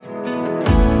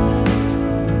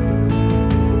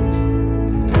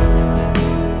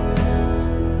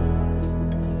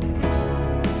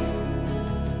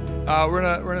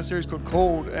We're in a series called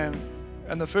Called, and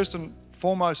the first and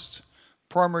foremost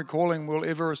primary calling we'll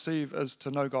ever receive is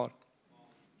to know God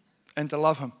and to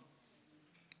love Him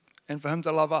and for Him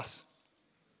to love us,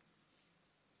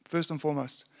 first and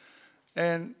foremost.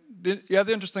 And the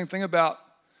interesting thing about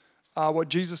what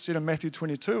Jesus said in Matthew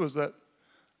 22 is that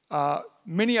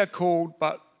many are called,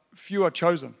 but few are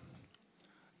chosen.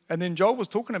 And then Joel was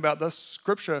talking about this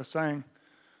scripture saying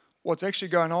what's actually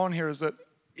going on here is that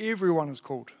everyone is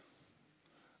called,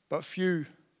 but few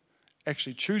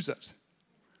actually choose it.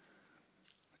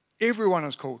 Everyone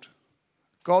is called.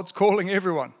 God's calling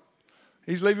everyone.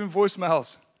 He's leaving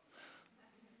voicemails.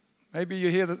 Maybe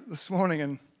you're here this morning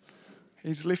and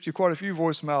He's left you quite a few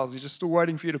voicemails. He's just still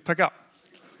waiting for you to pick up.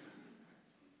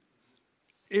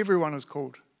 Everyone is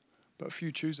called, but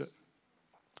few choose it.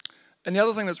 And the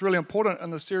other thing that's really important in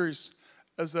this series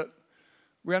is that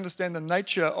we understand the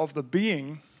nature of the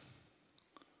being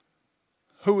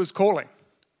who is calling.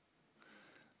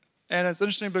 And it's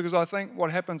interesting because I think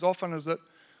what happens often is that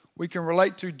we can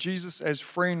relate to Jesus as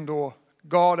friend or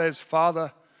God as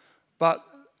Father, but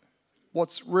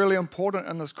what's really important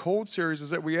in this Called series is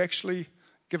that we actually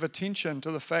give attention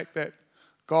to the fact that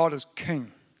God is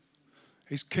King.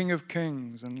 He's King of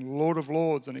Kings and Lord of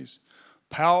Lords, and He's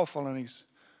powerful, and He's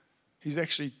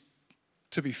actually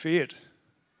to be feared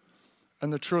in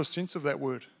the truest sense of that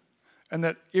word. And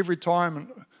that every time, and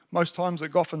most times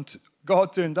that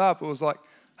God turned up, it was like,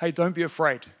 hey, don't be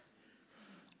afraid.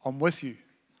 I'm with you.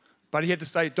 But He had to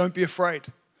say, don't be afraid,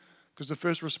 because the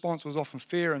first response was often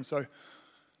fear. And so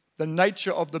the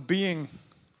nature of the being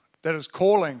that is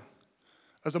calling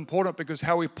is important, because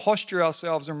how we posture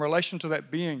ourselves in relation to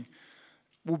that being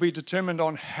will be determined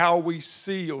on how we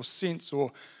see or sense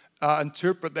or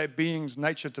interpret that being's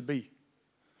nature to be.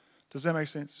 Does that make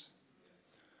sense?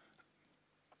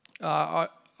 I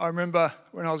remember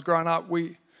when I was growing up,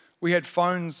 we had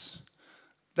phones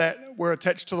that were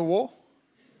attached to the wall,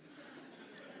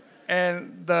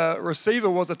 and the receiver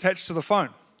was attached to the phone.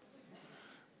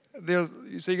 So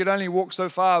you could only walk so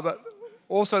far, but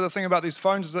also the thing about these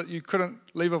phones is that you couldn't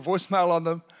leave a voicemail on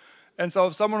them. And so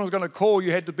if someone was going to call,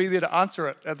 you had to be there to answer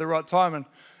it at the right time. And,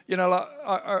 you know, like,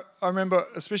 I remember,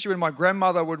 especially when my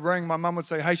grandmother would ring, my mum would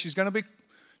say, hey, she's going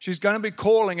to be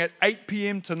calling at 8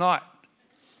 p.m. tonight.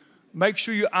 Make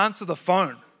sure you answer the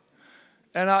phone.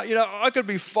 And, I could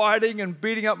be fighting and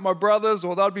beating up my brothers,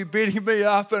 or they'd be beating me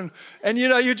up. And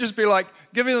you'd just be like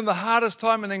giving them the hardest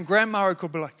time. And then Grandma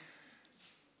could be like,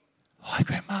 hi,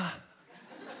 Grandma.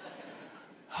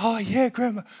 Oh, yeah,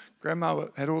 Grandma. Grandma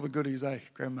had all the goodies,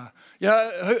 Grandma.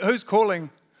 Who's calling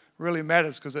really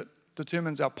matters, because it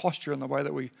determines our posture and the way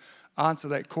that we answer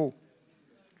that call.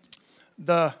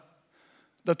 The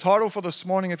title for this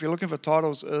morning, if you're looking for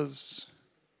titles, is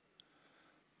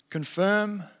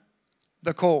Confirm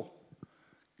the Call.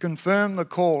 Confirm the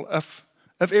call. If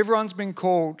everyone's been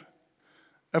called,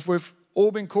 if we've all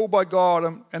been called by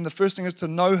God, and the first thing is to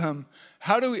know Him,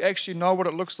 how do we actually know what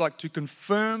it looks like to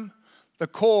confirm the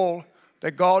call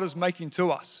that God is making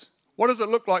to us? What does it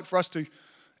look like for us to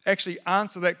actually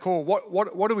answer that call?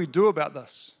 What do we do about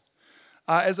this?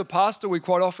 As a pastor, we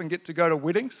quite often get to go to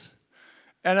weddings.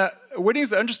 And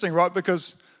weddings are interesting, right?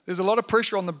 Because there's a lot of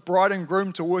pressure on the bride and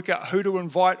groom to work out who to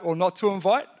invite or not to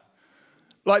invite.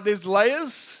 Like, there's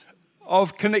layers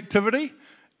of connectivity.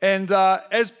 And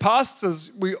as pastors,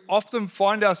 we often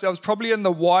find ourselves probably in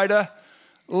the wider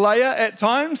layer at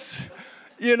times.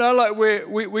 Like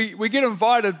we get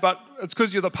invited, but it's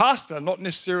because you're the pastor, not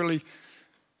necessarily.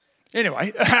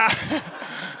 Anyway,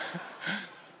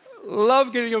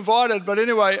 love getting invited. But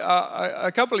anyway,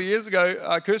 a couple of years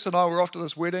ago, Kirsten and I were off to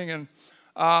this wedding, and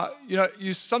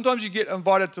sometimes you get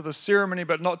invited to the ceremony,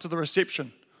 but not to the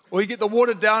reception. Or you get the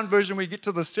watered down version where you get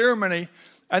to the ceremony,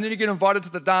 and then you get invited to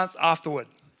the dance afterward.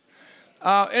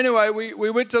 Anyway, we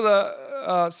went to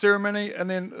the ceremony, and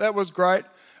then that was great.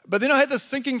 But then I had this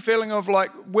sinking feeling of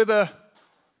like whether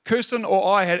Kirsten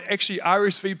or I had actually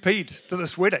RSVP'd to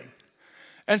this wedding.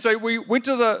 And so we went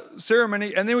to the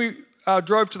ceremony, and then we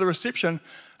drove to the reception. And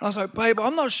I was like, babe,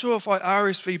 I'm not sure if I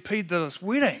RSVP'd to this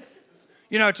wedding,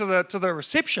 to the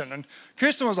reception. And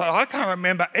Kirsten was like, I can't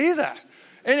remember either.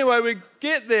 Anyway, we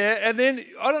get there, and then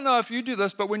I don't know if you do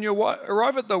this, but when you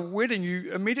arrive at the wedding,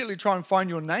 you immediately try and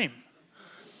find your name.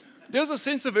 There's a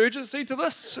sense of urgency to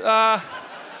this. Anyway,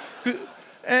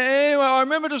 I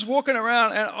remember just walking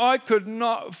around, and I could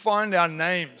not find our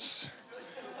names.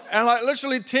 And like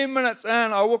literally 10 minutes in,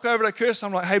 I walk over to Kirsten.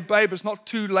 I'm like, hey, babe, it's not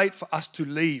too late for us to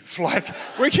leave. Like,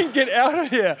 we can get out of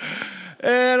here.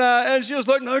 And she was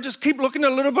like, no, just keep looking a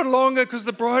little bit longer, because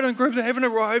the bride and groom haven't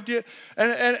arrived yet.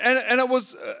 And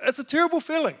it's a terrible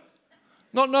feeling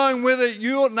Not knowing whether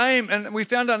your name, and we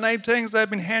found our name tags, they've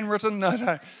been handwritten. No.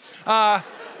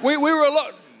 We were a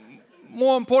lot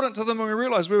more important to them than we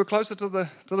realized. We were closer to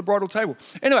the bridal table.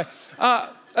 Anyway,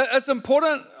 it's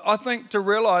important, I think, to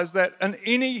realize that in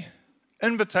any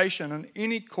invitation, in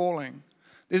any calling,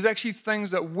 there's actually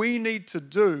things that we need to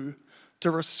do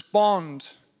to respond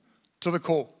to the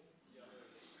call.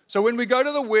 So when we go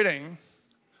to the wedding,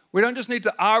 we don't just need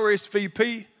to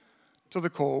RSVP to the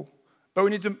call, but we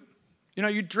need to,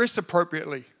 you dress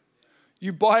appropriately.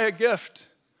 You buy a gift.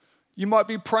 You might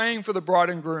be praying for the bride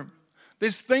and groom.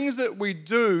 There's things that we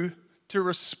do to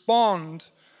respond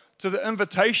to the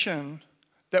invitation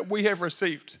that we have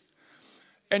received.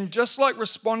 And just like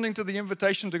responding to the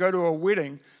invitation to go to a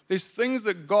wedding, there's things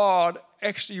that God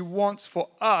actually wants for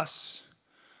us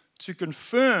to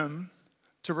confirm,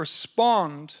 to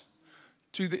respond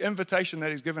to the invitation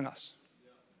that He's given us.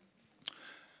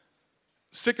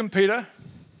 2 Peter,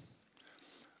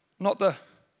 not the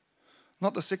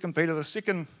 2 Peter, the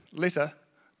second letter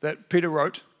that Peter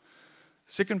wrote,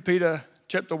 2 Peter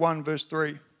chapter 1, verse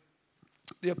 3.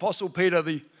 The Apostle Peter,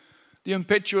 the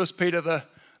impetuous Peter, the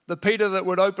Peter that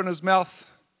would open his mouth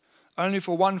only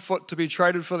for one foot to be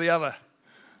traded for the other.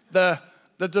 The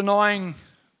denying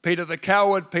Peter, the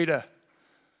coward Peter,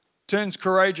 turns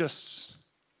courageous.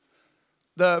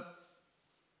 The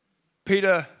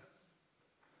Peter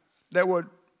that would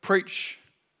preach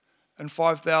and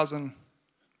 5,000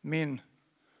 men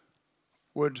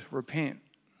would repent.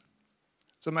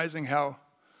 It's amazing how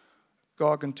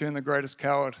God can turn the greatest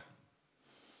coward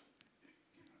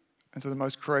into the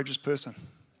most courageous person.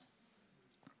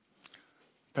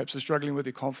 Perhaps you're struggling with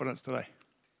your confidence today.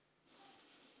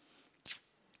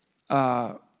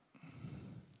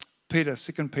 Peter,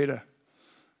 2 Peter,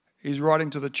 he's writing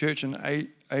to the church in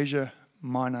Asia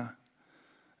Minor,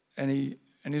 and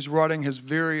he's writing his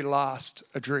very last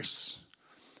address.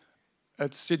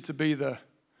 It's said to be the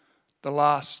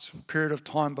last period of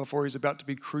time before he's about to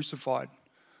be crucified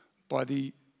by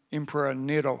the Emperor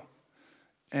Nero.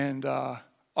 And I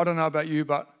don't know about you,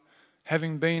 but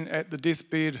having been at the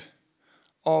deathbed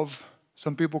of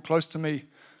some people close to me,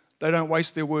 they don't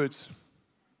waste their words.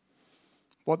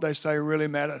 What they say really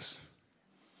matters.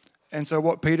 And so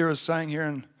what Peter is saying here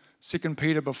in 2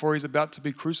 Peter before he's about to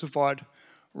be crucified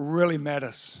really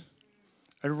matters.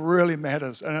 It really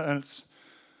matters. And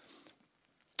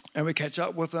we catch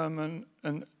up with him,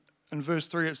 and in verse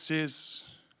 3 it says,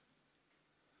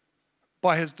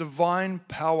 by His divine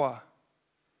power,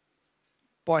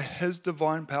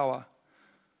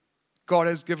 God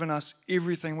has given us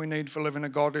everything we need for living a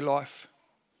godly life.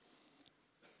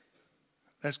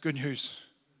 That's good news.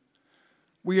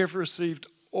 We have received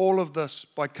all of this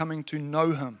by coming to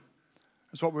know Him.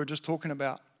 That's what we were just talking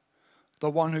about.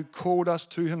 The one who called us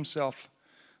to Himself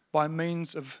by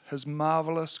means of His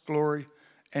marvelous glory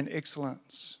and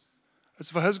excellence. It's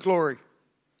for His glory.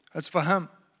 It's for Him.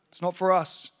 It's not for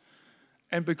us.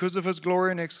 And because of His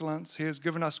glory and excellence, He has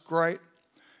given us great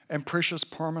and precious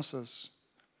promises.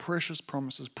 Precious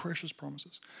promises.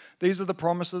 These are the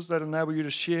promises that enable you to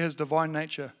share His divine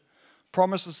nature.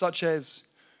 Promises such as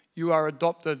you are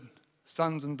adopted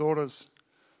sons and daughters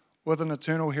with an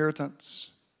eternal inheritance.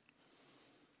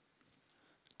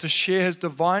 To share His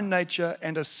divine nature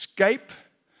and escape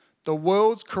the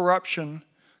world's corruption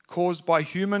caused by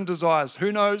human desires.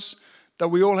 Who knows that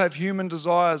we all have human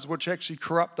desires which actually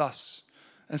corrupt us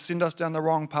and send us down the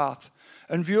wrong path.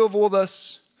 In view of all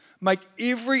this, make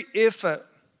every effort,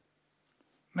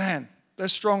 man,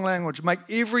 that's strong language, make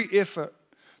every effort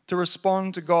to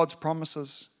respond to God's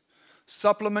promises.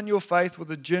 Supplement your faith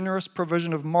with a generous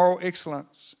provision of moral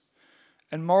excellence,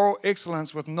 and moral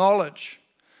excellence with knowledge,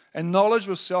 and knowledge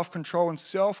with self-control, and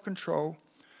self-control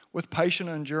with patient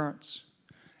endurance,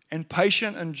 and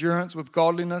patient endurance with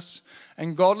godliness,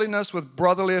 and godliness with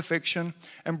brotherly affection,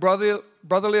 and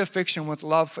brotherly affection with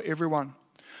love for everyone.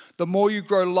 The more you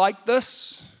grow like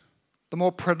this, the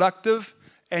more productive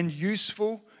and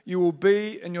useful you will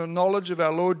be in your knowledge of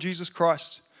our Lord Jesus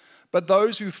Christ. But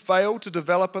those who fail to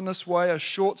develop in this way are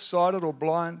short-sighted or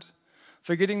blind,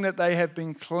 forgetting that they have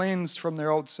been cleansed from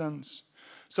their old sins.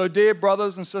 So dear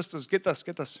brothers and sisters, get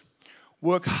this.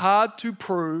 Work hard to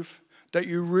prove that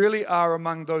you really are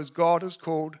among those God has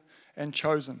called and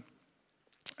chosen.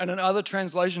 And in other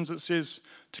translations it says,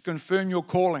 to confirm your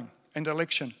calling and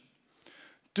election.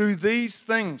 Do these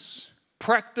things,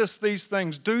 practice these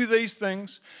things, do these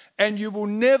things, and you will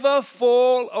never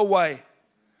fall away.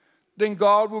 Then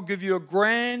God will give you a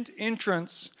grand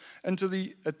entrance into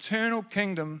the eternal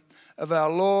kingdom of our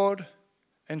Lord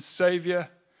and Savior,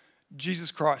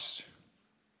 Jesus Christ.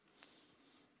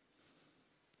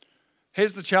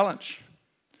 Here's the challenge.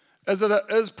 is that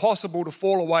it is possible to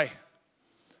fall away.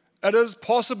 It is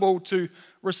possible to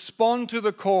respond to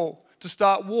the call, to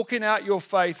start walking out your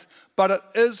faith, but it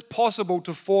is possible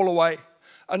to fall away.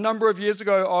 A number of years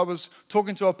ago, I was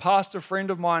talking to a pastor friend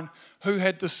of mine who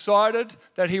had decided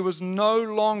that he was no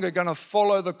longer going to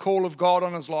follow the call of God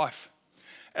on his life.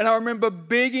 And I remember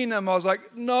begging him. I was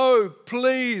like, no,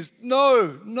 please,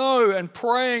 no, and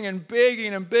praying and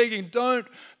begging.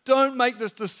 Don't make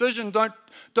this decision.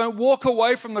 Don't walk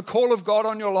away from the call of God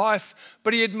on your life.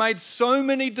 But he had made so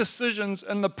many decisions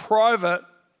in the private.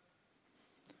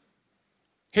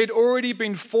 He had already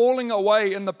been falling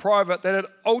away in the private that had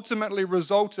ultimately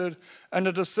resulted in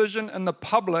a decision in the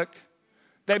public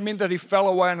that meant that he fell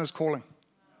away in his calling.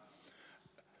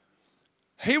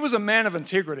 He was a man of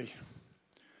integrity.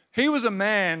 He was a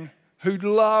man who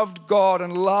loved God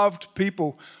and loved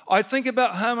people. I think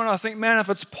about him and I think, man, if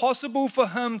it's possible for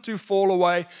him to fall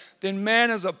away, then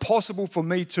man, is it possible for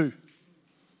me too?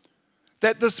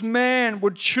 That this man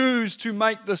would choose to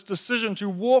make this decision to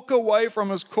walk away from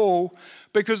his call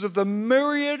because of the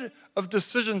myriad of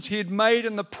decisions he had made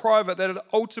in the private that had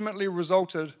ultimately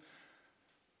resulted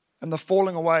in the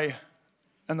falling away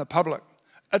in the public.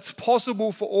 It's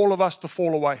possible for all of us to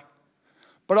fall away.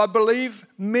 But I believe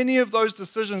many of those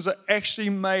decisions are actually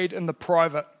made in the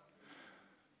private.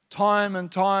 Time and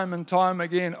time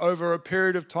again over a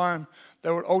period of time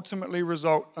that would ultimately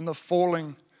result in the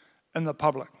falling in the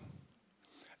public.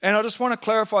 And I just want to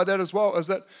clarify that as well, is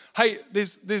that, hey,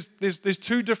 there's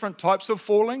two different types of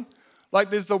falling. Like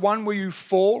there's the one where you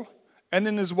fall, and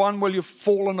then there's one where you've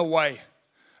fallen away.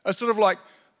 It's sort of like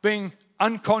being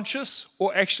unconscious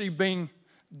or actually being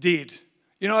dead.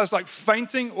 You know, it's like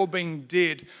fainting or being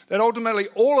dead. That ultimately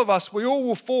all of us, we all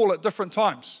will fall at different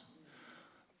times.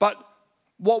 But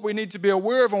what we need to be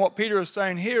aware of and what Peter is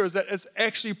saying here is that it's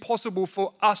actually possible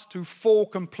for us to fall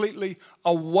completely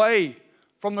away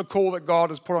from the call that God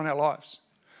has put on our lives.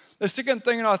 The second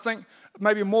thing, and I think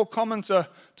maybe more common to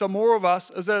more of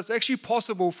us, is that it's actually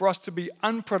possible for us to be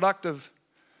unproductive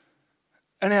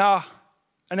in our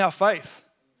faith.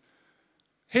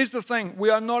 Here's the thing, we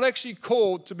are not actually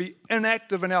called to be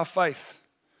inactive in our faith,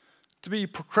 to be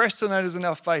procrastinators in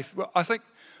our faith. I think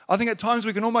at times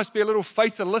we can almost be a little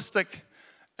fatalistic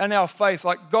in our faith,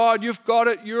 like, God, you've got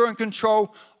it, you're in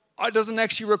control. It doesn't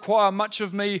actually require much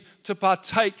of me to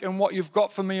partake in what you've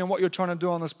got for me and what you're trying to do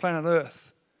on this planet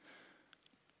Earth.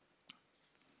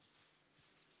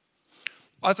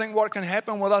 I think what can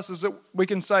happen with us is that we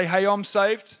can say, hey, I'm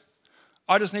saved.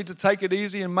 I just need to take it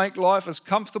easy and make life as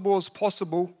comfortable as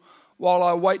possible while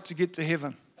I wait to get to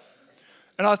heaven.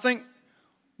 And I think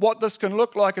what this can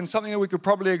look like, and something that we could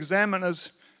probably examine,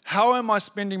 is how am I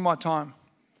spending my time?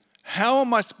 How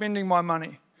am I spending my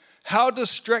money? How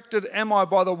distracted am I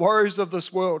by the worries of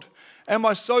this world? Am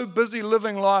I so busy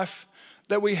living life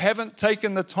that we haven't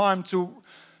taken the time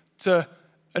to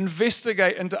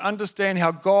investigate and to understand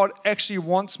how God actually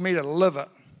wants me to live it?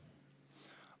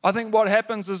 I think what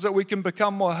happens is that we can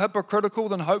become more hypocritical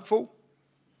than hopeful.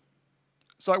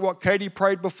 It's like what Katie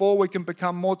prayed before. We can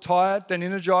become more tired than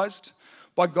energized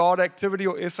by God, activity,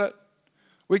 or effort.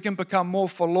 We can become more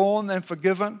forlorn than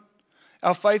forgiven.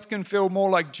 Our faith can feel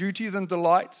more like duty than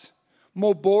delight,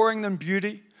 more boring than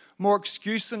beauty, more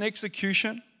excuse than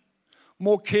execution,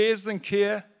 more cares than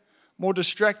care, more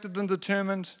distracted than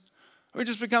determined. We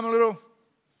just become a little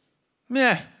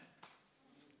meh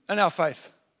in our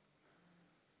faith.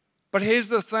 But here's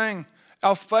the thing,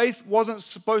 our faith wasn't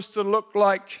supposed to look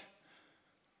like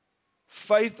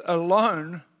faith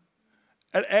alone.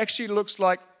 It actually looks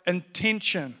like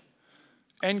intention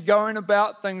and going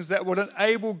about things that would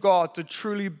enable God to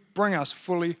truly bring us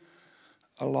fully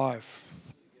alive.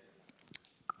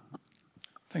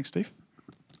 Thanks, Steve.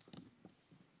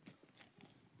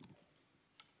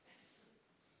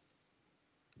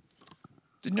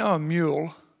 Did you know a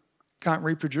mule can't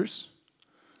reproduce?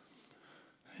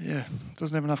 Yeah,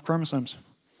 doesn't have enough chromosomes.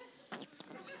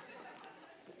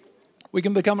 We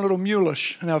can become a little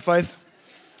mulish in our faith.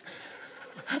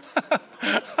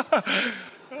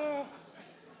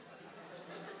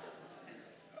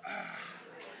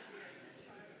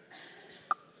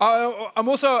 I'm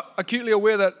also acutely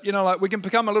aware that, we can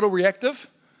become a little reactive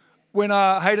when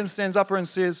Hayden stands up and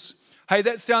says, hey,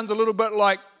 that sounds a little bit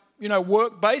like,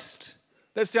 work-based.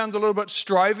 That sounds a little bit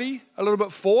strivey, a little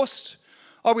bit forced.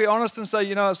 I'll be honest and say,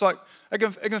 it's like, it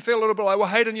can feel a little bit like, well,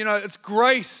 Hayden, it's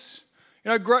grace.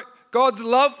 God's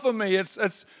love for me.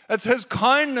 It's His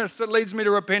kindness that leads me to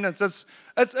repentance.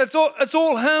 It's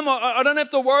all Him. I don't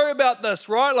have to worry about this,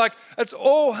 right? Like, it's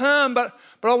all Him. But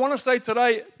I want to say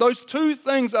today, those two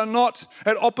things are not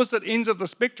at opposite ends of the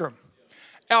spectrum.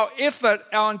 our effort,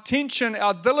 our intention,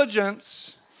 our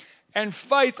diligence, and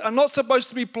faith are not supposed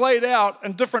to be played out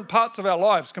in different parts of our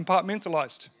lives,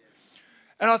 compartmentalized.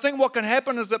 And I think what can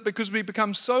happen is that because we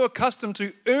become so accustomed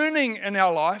to earning in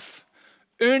our life,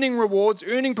 earning rewards,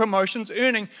 earning promotions,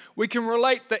 we can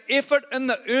relate the effort in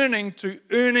the earning to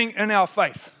earning in our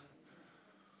faith.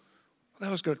 That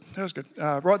was good.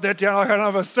 Write that down. I don't know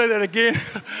if I'll say that again.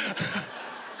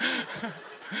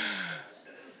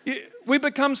 We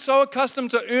become so accustomed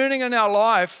to earning in our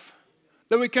life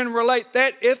that we can relate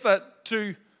that effort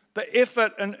to the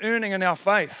effort in earning in our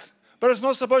faith. But it's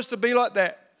not supposed to be like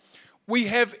that. We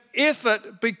have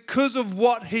effort because of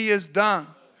what He has done.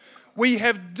 We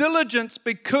have diligence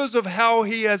because of how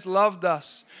He has loved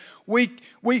us. We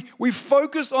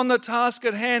focus on the task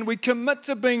at hand. We commit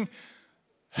to being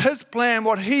His plan,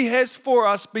 what He has for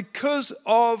us, because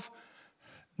of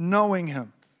knowing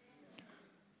Him.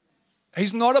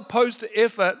 He's not opposed to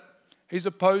effort. He's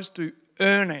opposed to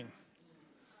earning.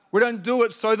 We don't do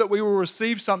it so that we will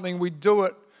receive something. We do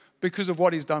it because of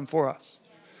what He's done for us.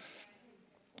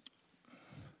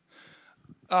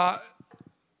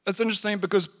 It's interesting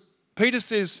because Peter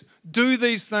says, do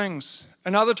these things.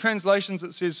 In other translations,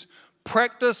 it says,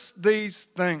 practice these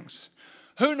things.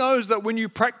 Who knows that when you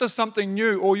practice something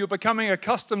new or you're becoming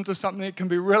accustomed to something, it can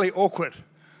be really awkward.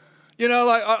 You know,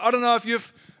 like, I don't know if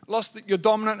you've lost your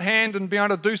dominant hand and being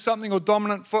able to do something, or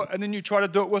dominant foot, and then you try to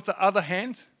do it with the other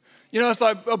hand. You know, it's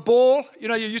like a ball. You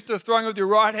know, you're used to throwing with your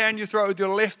right hand, you throw it with your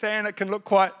left hand. It can look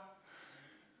quite,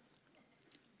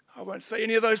 I won't say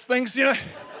any of those things, you know.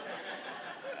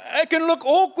 It can look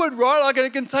awkward, right? Like,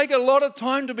 it can take a lot of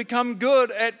time to become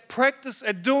good at practice,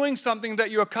 at doing something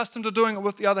that you're accustomed to doing it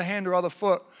with the other hand or other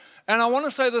foot. And I want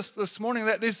to say this morning,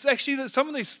 that there's actually some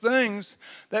of these things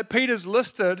that Peter's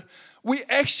listed, we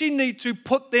actually need to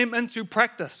put them into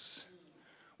practice.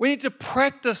 We need to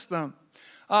practice them.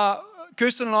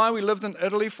 Kirsten and I, we lived in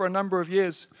Italy for a number of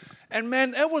years. And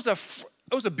man, it was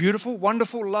a beautiful,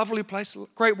 wonderful, lovely place,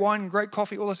 great wine, great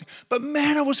coffee, all those things. But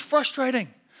man, it was frustrating.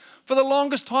 For the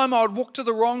longest time, I would walk to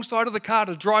the wrong side of the car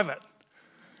to drive it.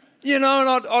 You know,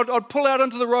 and I'd pull out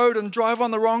into the road and drive on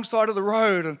the wrong side of the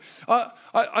road. And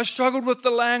I struggled with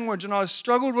the language, and I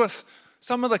struggled with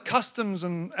some of the customs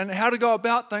and how to go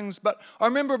about things. But I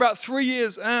remember about 3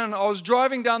 years in, I was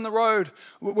driving down the road.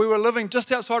 We were living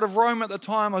just outside of Rome at the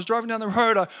time. I was driving down the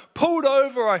road. I pulled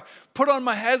over. I put on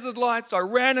my hazard lights. I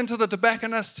ran into the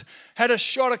tobacconist, had a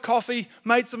shot of coffee,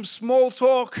 made some small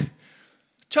talk.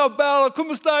 Ciao bello,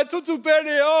 come stai? Tutto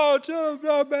bene? Oh, ciao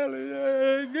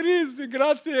bello. Grazie.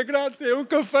 Un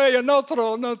caffè, un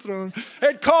altro.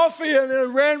 Had coffee and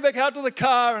then ran back out to the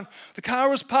car. And the car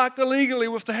was parked illegally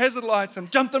with the hazard lights,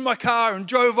 and jumped in my car and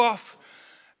drove off.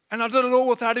 And I did it all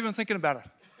without even thinking about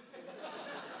it.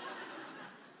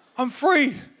 I'm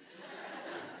free.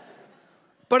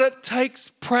 But it takes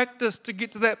practice to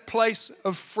get to that place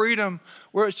of freedom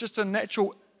where it's just a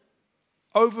natural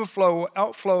overflow or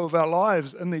outflow of our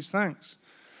lives in these things.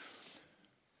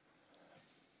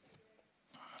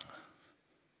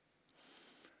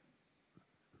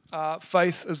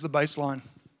 Faith is the baseline.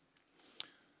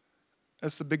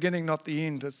 It's the beginning, not the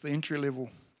end. It's the entry level.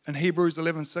 In Hebrews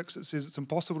 11:6, it says it's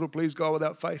impossible to please God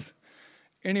without faith.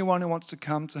 Anyone who wants to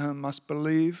come to Him must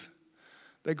believe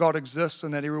that God exists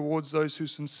and that He rewards those who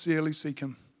sincerely seek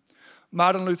Him.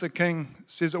 Martin Luther King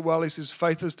says it well. He says,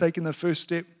 faith is taking the first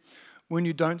step when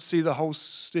you don't see the whole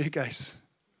staircase.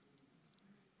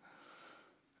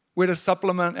 We're to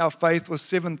supplement our faith with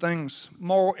 7 things.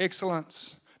 Moral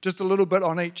excellence, just a little bit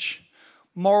on each.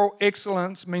 Moral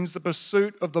excellence means the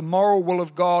pursuit of the moral will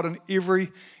of God in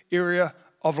every area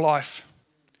of life.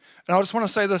 And I just want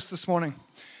to say this morning.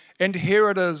 And here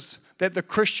it is that the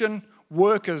Christian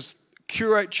workers,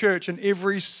 Curate Church in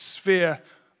every sphere,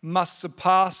 must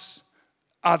surpass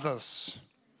others.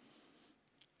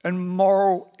 And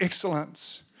moral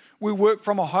excellence. We work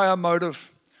from a higher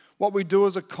motive. What we do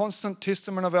is a constant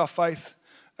testament of our faith.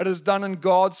 It is done in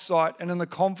God's sight and in the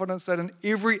confidence that in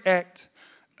every act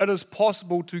it is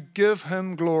possible to give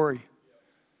Him glory.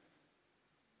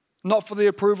 Not for the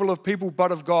approval of people,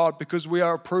 but of God, because we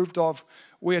are approved of.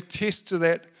 We attest to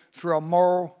that through our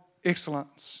moral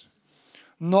excellence.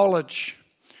 Knowledge.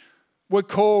 We're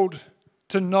called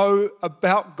to know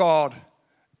about God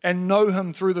and know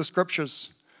Him through the Scriptures.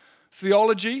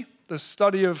 Theology, the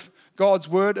study of God's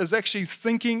Word, is actually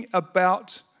thinking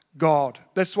about God.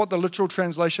 That's what the literal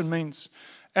translation means.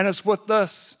 And it's with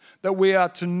this that we are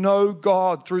to know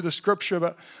God through the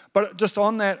Scripture. But just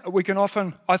on that, we can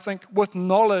often, I think, with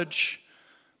knowledge,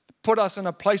 put us in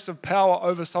a place of power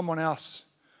over someone else.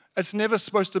 It's never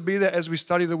supposed to be that as we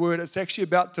study the Word. It's actually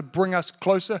about to bring us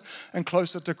closer and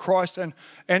closer to Christ. And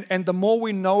the more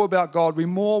we know about God, the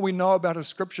more we know about His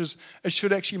Scriptures, it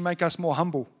should actually make us more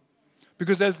humble.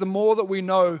 Because as the more that we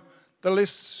know, the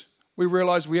less we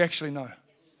realize we actually know.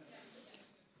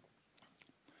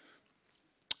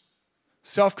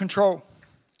 Self-control.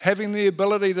 Having the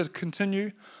ability to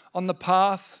continue on the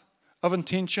path of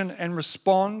intention and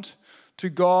respond to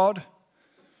God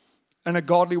in a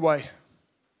godly way.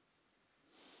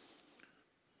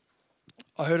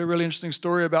 I heard a really interesting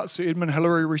story about Sir Edmund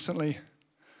Hillary recently.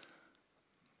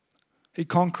 He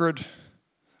conquered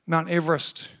Mount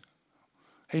Everest.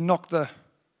 He knocked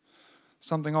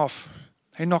something off.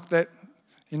 He knocked it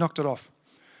off.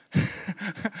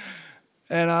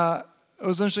 And it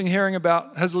was interesting hearing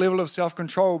about his level of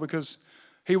self-control, because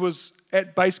he was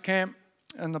at base camp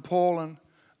in Nepal, and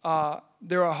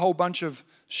there are a whole bunch of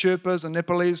Sherpas and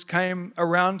Nepalese came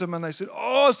around him, and they said,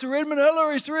 "Oh, Sir Edmund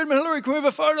Hillary, can we have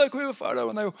a photo?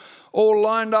 And they were all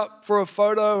lined up for a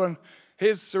photo, and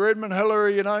here's Sir Edmund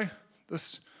Hillary,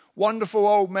 this wonderful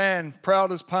old man,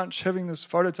 proud as punch, having this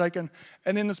photo taken.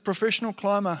 And then this professional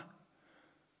climber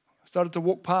started to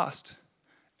walk past.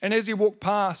 And as he walked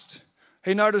past,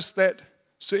 he noticed that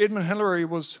Sir Edmund Hillary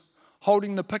was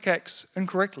holding the pickaxe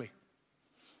incorrectly.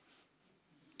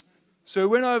 So he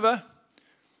went over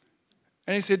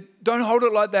and he said, "Don't hold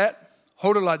it like that,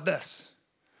 hold it like this."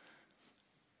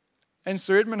 And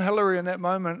Sir Edmund Hillary in that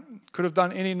moment could have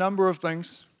done any number of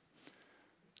things.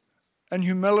 In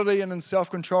humility and in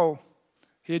self-control,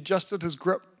 he adjusted his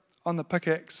grip on the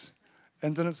pickaxe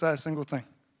and didn't say a single thing.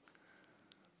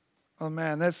 Oh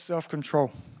man, that's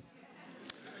self-control.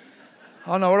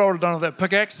 I know what I would have done with that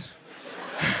pickaxe.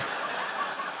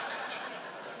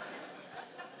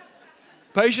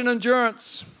 Patient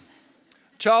endurance.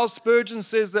 Charles Spurgeon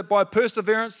says that by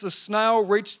perseverance, the snail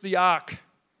reached the ark.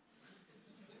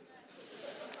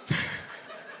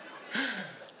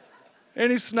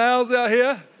 Any snails out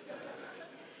here?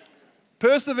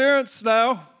 Perseverance,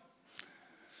 snail.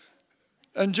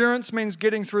 Endurance means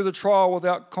getting through the trial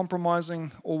without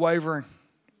compromising or wavering.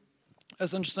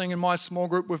 It's interesting, in my small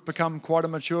group, we've become quite a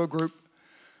mature group.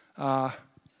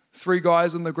 3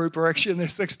 guys in the group are actually in their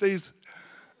 60s.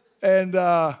 And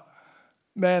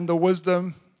man, the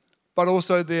wisdom, but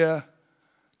also their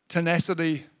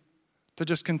tenacity to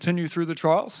just continue through the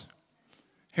trials.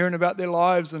 Hearing about their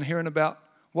lives and hearing about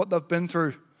what they've been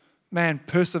through. Man,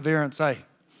 perseverance, eh?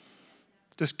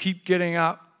 Just keep getting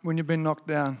up when you've been knocked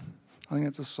down. I think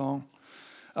that's a song.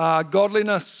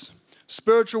 Godliness.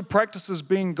 Spiritual practices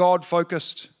being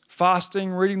God-focused.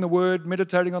 Fasting, reading the Word,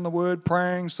 meditating on the Word,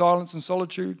 praying, silence and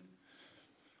solitude.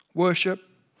 Worship,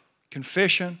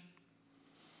 confession.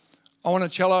 I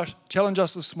want to challenge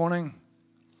us this morning.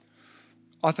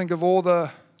 I think of all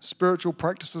the spiritual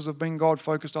practices of being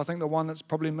God-focused, I think the one that's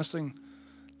probably missing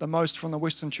the most from the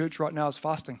Western church right now is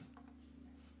fasting.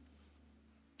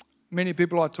 Many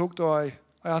people I talk to, I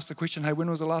ask the question, "Hey, when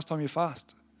was the last time you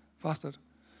fasted?"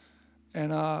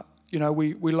 And,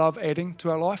 we love adding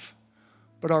to our life,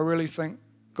 but I really think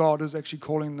God is actually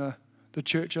calling the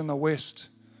church in the West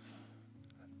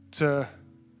to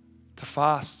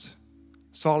fast,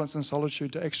 silence and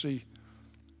solitude, to actually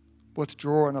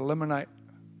withdraw and eliminate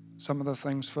some of the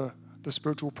things for the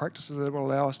spiritual practices that will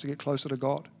allow us to get closer to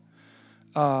God.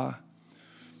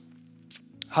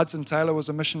 Hudson Taylor was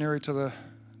a missionary to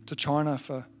China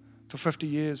for 50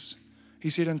 years. He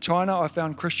said, "In China, I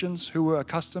found Christians who were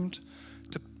accustomed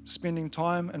to spending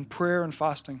time in prayer and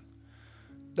fasting.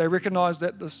 They recognized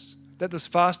that this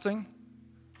fasting,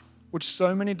 which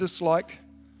so many dislike,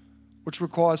 which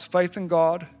requires faith in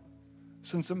God,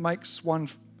 since it makes one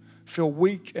feel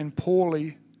weak and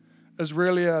poorly, is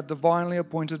really a divinely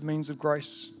appointed means of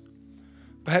grace.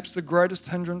 Perhaps the greatest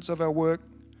hindrance of our work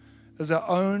is our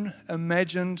own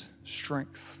imagined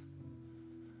strength.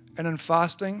 And in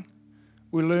fasting,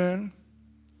 we learn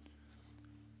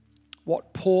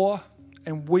what poor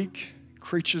and weak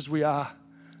creatures we are,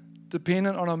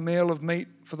 dependent on a meal of meat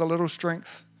for the little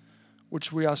strength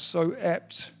which we are so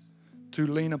apt to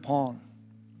lean upon."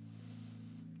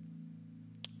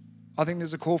 I think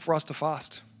there's a call for us to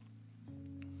fast.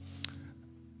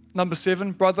 Number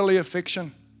 7, brotherly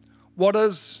affection. What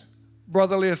is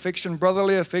brotherly affection?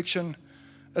 Brotherly affection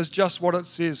is just what it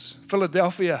says.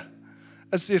 Philadelphia.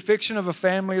 It's the affection of a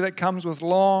family that comes with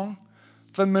long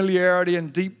familiarity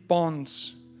and deep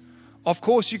bonds. Of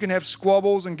course, you can have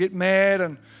squabbles and get mad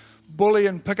and bully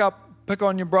and pick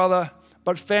on your brother,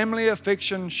 but family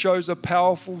affection shows a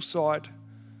powerful side.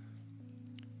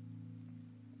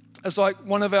 It's like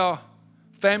one of our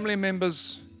family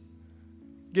members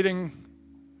getting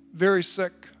very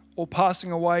sick or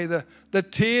passing away, the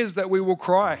tears that we will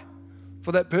cry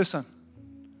for that person.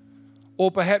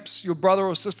 Or perhaps your brother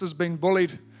or sister's been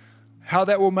bullied, how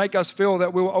that will make us feel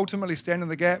that we will ultimately stand in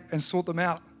the gap and sort them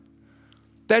out.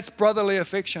 That's brotherly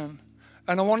affection.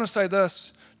 And I want to say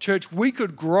this, church, we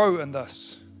could grow in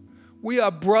this. We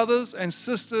are brothers and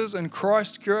sisters in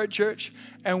Christ, Curate Church,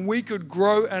 and we could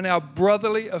grow in our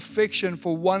brotherly affection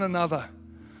for one another,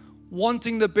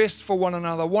 wanting the best for one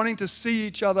another, wanting to see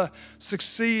each other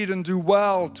succeed and do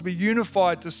well, to be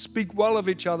unified, to speak well of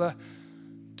each other,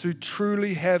 to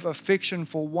truly have affection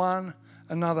for one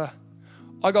another.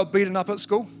 I got beaten up at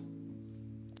school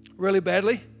really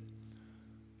badly.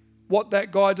 What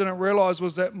that guy didn't realize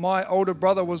was that my older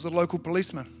brother was the local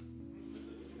policeman.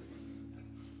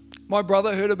 My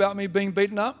brother heard about me being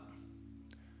beaten up.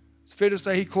 It's fair to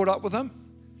say he caught up with him.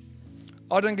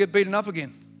 I didn't get beaten up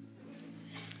again.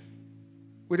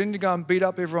 We didn't go and beat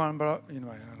up everyone, but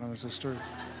anyway, I know that's a story.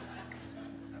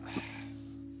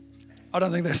 I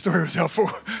don't think that story was helpful.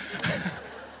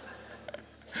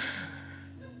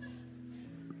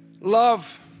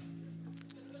 Love,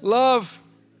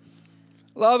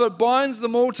 it binds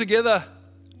them all together.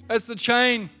 It's the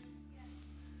chain.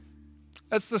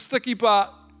 It's the sticky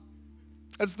part.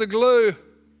 It's the glue.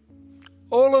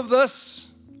 All of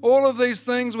these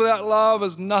things without love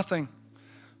is nothing.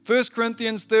 1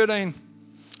 Corinthians 13.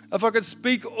 If I could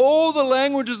speak all the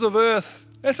languages of earth,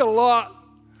 that's a lot,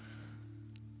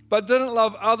 but didn't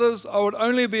love others, I would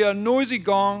only be a noisy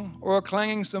gong or a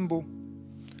clanging cymbal.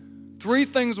 3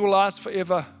 things will last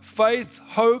forever: faith,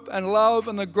 hope, and love,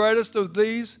 and the greatest of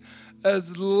these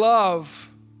is love.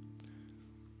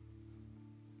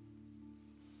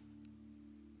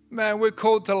 Man, we're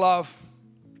called to love.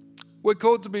 We're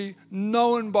called to be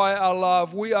known by our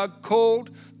love. We are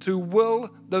called to will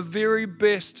the very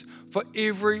best for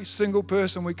every single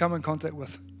person we come in contact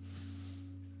with.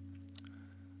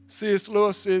 C.S.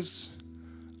 Lewis says,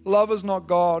 love is not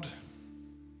God,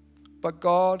 but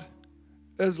God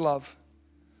is love.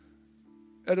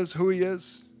 It is who He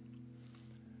is,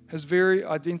 His very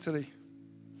identity.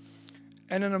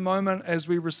 And in a moment, as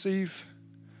we receive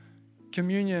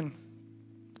communion,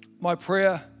 my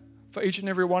prayer for each and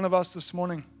every one of us this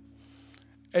morning,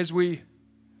 as we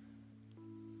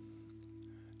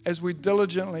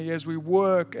diligently, as we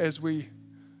work, as we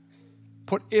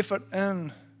put effort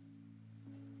in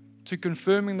to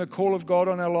confirming the call of God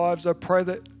on our lives, I pray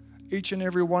that each and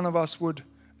every one of us would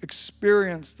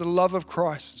experience the love of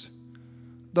Christ,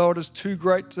 though it is too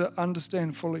great to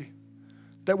understand fully,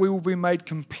 that we will be made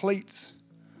complete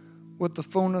with the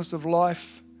fullness of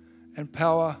life and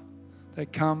power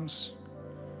that comes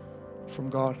from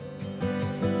God.